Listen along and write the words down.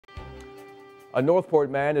A Northport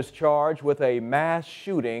man is charged with a mass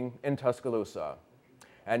shooting in Tuscaloosa,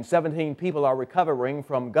 and 17 people are recovering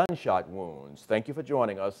from gunshot wounds. Thank you for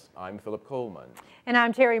joining us. I'm Philip Coleman. And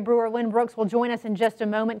I'm Terri. Brewer. Lynn Brooks will join us in just a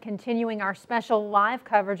moment, continuing our special live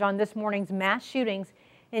coverage on this morning's mass shootings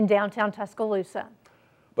in downtown Tuscaloosa.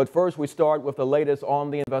 But first, we start with the latest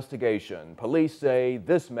on the investigation. Police say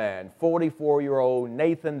this man, 44-year-old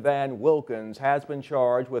Nathan Van Wilkins, has been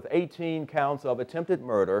charged with 18 counts of attempted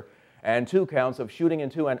murder and 2 counts of shooting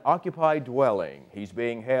into an occupied dwelling. He's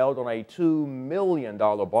being held on a $2 million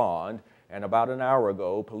bond, and about an hour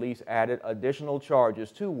ago, police added additional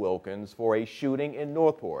charges to Wilkins for a shooting in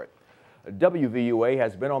Northport. WVUA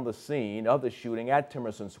has been on the scene of the shooting at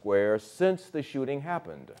Temerson Square since the shooting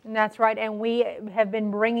happened. That's right, and we have been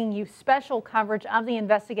bringing you special coverage of the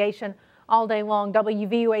investigation all day long.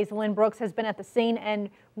 WVUA's Lynn Brooks has been at the scene and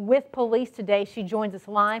with police today. She joins us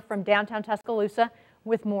live from downtown Tuscaloosa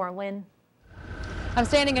with more. Lynn. I'm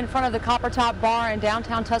standing in front of the Copper Top Bar in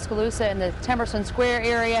downtown Tuscaloosa in the Temerson Square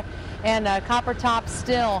area, and Copper Top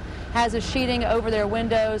still has a sheeting over their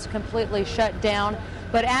windows, completely shut down.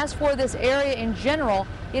 But as for this area in general,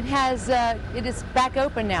 it is back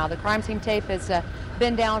open now. The crime scene tape has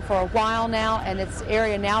been down for a while now, and this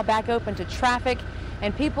area now back open to traffic,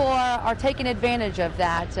 and people are taking advantage of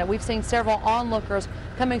that. We've seen several onlookers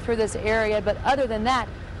coming through this area, but other than that,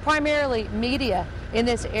 primarily media in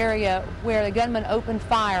this area where the gunman opened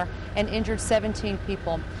fire and injured 17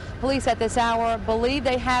 people. Police at this hour believe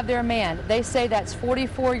they have their man. They say that's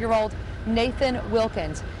 44-year-old Nathan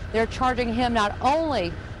Wilkins. They're charging him not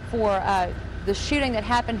only for the shooting that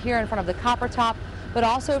happened here in front of the Copper Top, but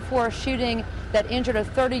also for a shooting that injured a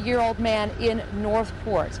 30-year-old man in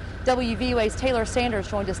Northport. WVUA's Taylor Sanders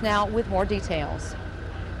joined us now with more details.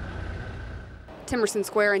 Temerson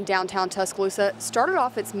Square in downtown Tuscaloosa started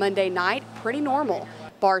off its Monday night pretty normal.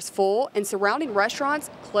 Bars full and surrounding restaurants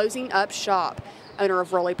closing up shop. Owner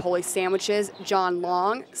of Roly Poly Sandwiches, John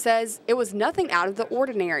Long, says it was nothing out of the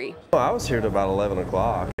ordinary. Well, I was here at about 11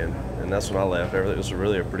 o'clock, and that's when I left. It was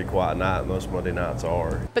really a pretty quiet night. Most Monday nights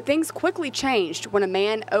are. But things quickly changed when a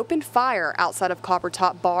man opened fire outside of Copper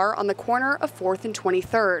Top Bar on the corner of 4th and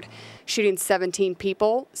 23rd, shooting 17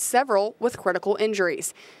 people, several with critical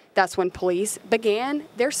injuries. That's when police began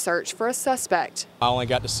their search for a suspect. I only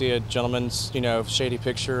got to see a gentleman's, shady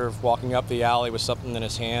picture of walking up the alley with something in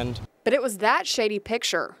his hand. But it was that shady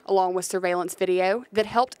picture, along with surveillance video, that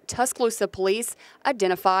helped Tuscaloosa police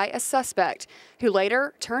identify a suspect, who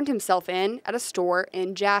later turned himself in at a store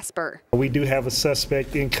in Jasper. We do have a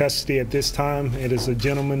suspect in custody at this time. It is a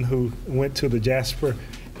gentleman who went to the Jasper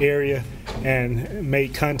area and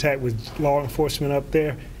made contact with law enforcement up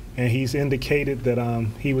there. And he's indicated that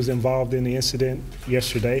he was involved in the incident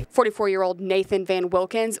yesterday. 44-year-old Nathan Van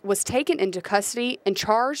Wilkins was taken into custody and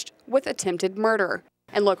charged with attempted murder.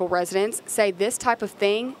 And local residents say this type of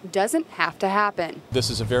thing doesn't have to happen. This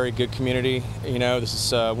is a very good community.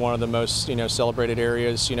 This is one of the most, celebrated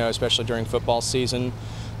areas, especially during football season.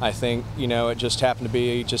 I think, it just happened to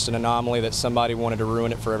be just an anomaly that somebody wanted to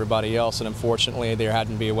ruin it for everybody else, and unfortunately there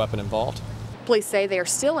hadn't be a weapon involved. Police say they are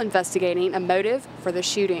still investigating a motive for the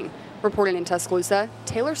shooting. Reporting in Tuscaloosa,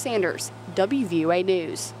 Taylor Sanders, WVUA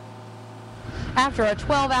News. After a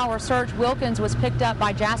 12-hour search, Wilkins was picked up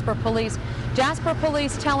by Jasper police. Jasper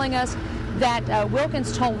police telling us that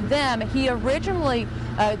Wilkins told them he originally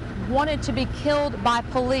wanted to be killed by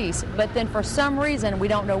police, but then for some reason, we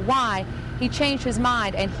don't know why, he changed his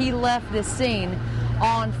mind and he left this scene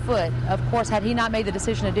on foot. Of course, had he not made the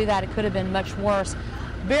decision to do that, it could have been much worse.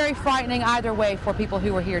 Very frightening either way for people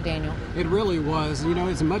who were here, Daniel. It really was.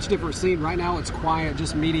 It's a much different scene. Right now it's quiet,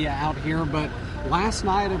 just media out here, but last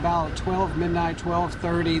night about 12 midnight,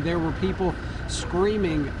 12:30, there were people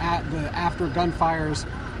screaming after gunfires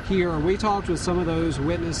here. We talked with some of those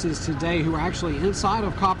witnesses today who were actually inside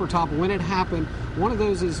of Copper Top when it happened. One of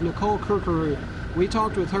those is Nicole Kirkaru. We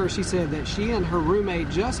talked with her. She said that she and her roommate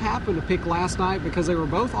just happened to pick last night because they were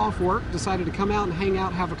both off work, decided to come out and hang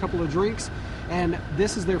out, have a couple of drinks, and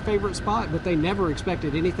this is their favorite spot, but they never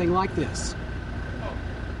expected anything like this.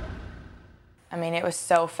 I mean, it was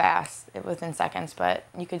so fast, within seconds, but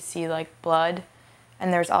you could see blood.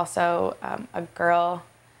 And there's also a girl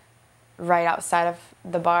right outside of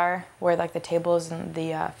the bar where the tables and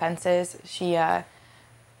the fences.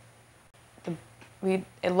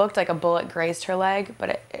 It looked like a bullet grazed her leg, but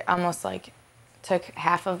it almost took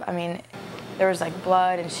half of, there was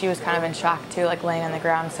blood, and she was kind of in shock too, laying on the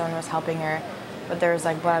ground. Someone was helping her, but there was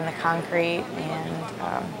blood on the concrete,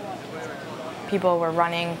 and people were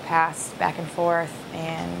running past back and forth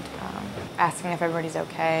and asking if everybody's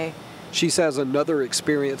okay. She says another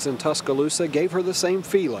experience in Tuscaloosa gave her the same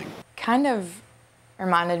feeling. Kind of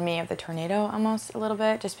reminded me of the tornado almost a little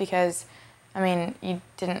bit, just because, I mean, you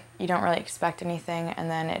don't really expect anything, and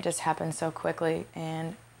then it just happened so quickly,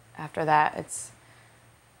 and after that,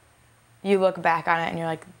 you look back on it and you're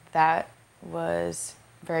like, that was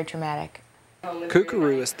very traumatic.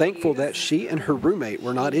 Kukuru is thankful that she and her roommate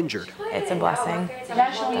were not injured. It's a blessing,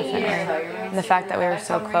 definitely. And the fact that we were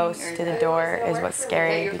so close to the door is what's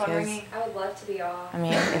scary, because, I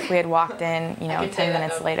mean, if we had walked in, 10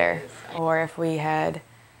 minutes later, or if we had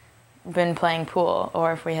been playing pool,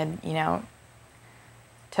 or if we had,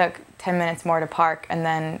 took 10 minutes more to park, and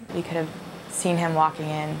then we could have seen him walking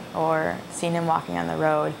in, or seen him walking on the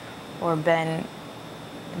road, or been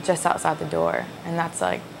just outside the door. And that's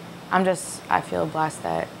like, I feel blessed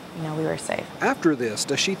that, we were safe. After this,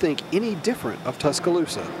 does she think any different of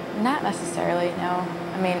Tuscaloosa? Not necessarily, no.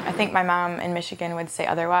 I mean, I think my mom in Michigan would say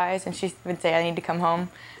otherwise, and she would say I need to come home.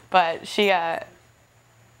 But at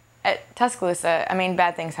Tuscaloosa, I mean,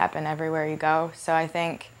 bad things happen everywhere you go. So I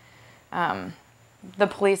think the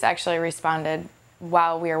police actually responded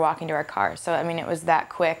while we were walking to our car. So, I mean, it was that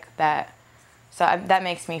quick that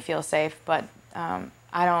makes me feel safe. But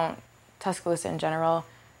Tuscaloosa in general,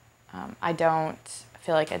 I don't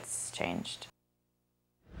feel like it's changed.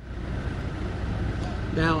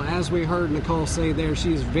 Now, as we heard Nicole say there,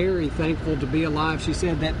 she's very thankful to be alive. She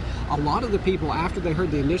said that a lot of the people, after they heard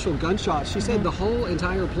the initial gunshots, she said the whole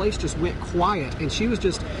entire place just went quiet, and she was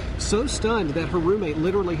just so stunned that her roommate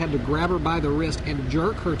literally had to grab her by the wrist and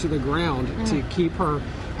jerk her to the ground to keep her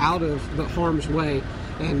out of the harm's way.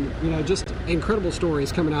 And, just incredible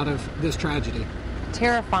stories coming out of this tragedy.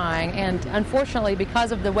 Terrifying, and unfortunately,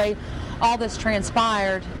 because of the way all this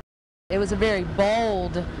transpired, it was a very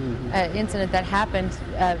bold incident that happened.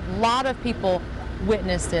 A lot of people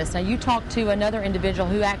witnessed this. Now, you talked to another individual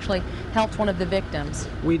who actually helped one of the victims.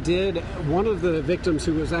 We did. One of the victims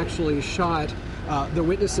who was actually shot, the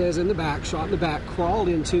witness says shot in the back, crawled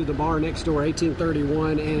into the bar next door,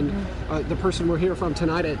 1831, and the person we're here from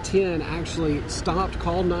tonight at 10 actually stopped,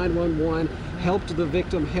 called 911, helped the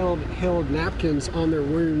victim, held napkins on their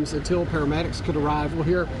wounds until paramedics could arrive. We'll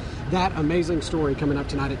hear that amazing story coming up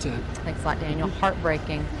tonight at 10. Thanks a lot, Daniel.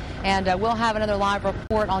 Heartbreaking. And we'll have another live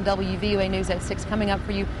report on WVUA News at 6 coming up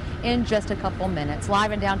for you in just a couple minutes.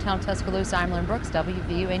 Live in downtown Tuscaloosa, I'm Lynn Brooks,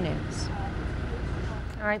 WVUA News.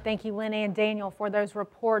 All right, thank you, Lynn and Daniel, for those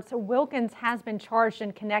reports. Wilkins has been charged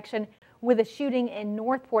in connection with a shooting in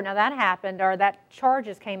Northport. Now, that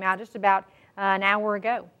charges came out just about an hour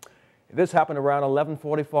ago. This happened around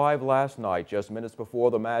 11:45 last night, just minutes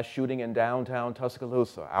before the mass shooting in downtown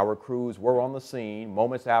Tuscaloosa. Our crews were on the scene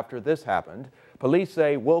moments after this happened. Police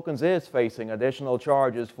say Wilkins is facing additional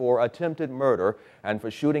charges for attempted murder and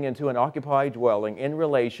for shooting into an occupied dwelling in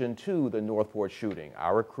relation to the Northport shooting.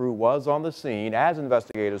 Our crew was on the scene as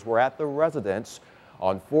investigators were at the residence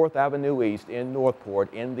on 4th Avenue East in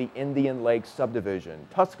Northport in the Indian Lake subdivision.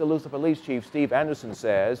 Tuscaloosa Police Chief Steve Anderson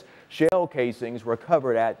says shell casings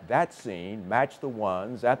recovered at that scene match the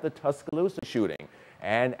ones at the Tuscaloosa shooting.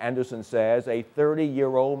 And Anderson says a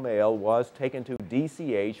 30-year-old male was taken to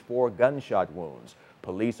DCH for gunshot wounds.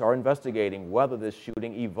 Police are investigating whether this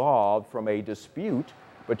shooting evolved from a dispute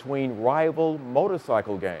between rival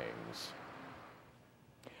motorcycle gangs.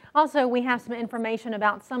 Also, we have some information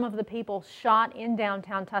about some of the people shot in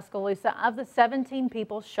downtown Tuscaloosa. Of the 17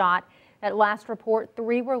 people shot, at last report,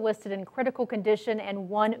 3 were listed in critical condition and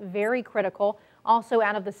 1 very critical. Also,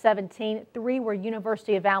 out of the 17, 3 were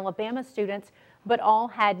University of Alabama students, but all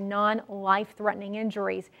had non-life-threatening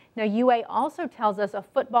injuries. Now, UA also tells us a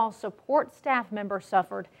football support staff member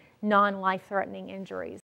suffered non-life-threatening injuries.